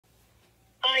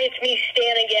Hi, it's me,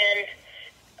 Stan, again.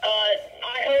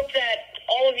 I hope that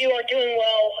all of you are doing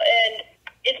well, and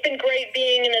it's been great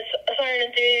being an siren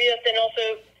enthusiast and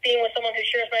also being with someone who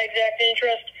shares my exact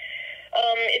interest.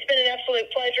 It's been an absolute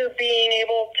pleasure being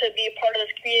able to be a part of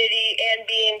this community and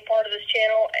being part of this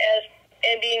channel,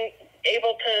 and being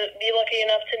able to be lucky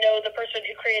enough to know the person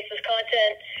who creates this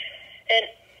content. And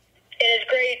it's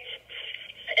great,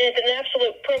 and it's an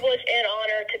absolute privilege and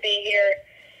honor to be here.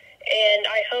 And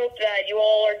I hope that you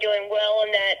all are doing well,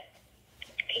 and that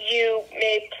you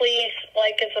may please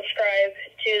like and subscribe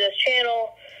to this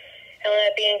channel. And with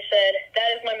that being said, that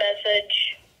is my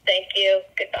message. Thank you.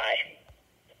 Goodbye.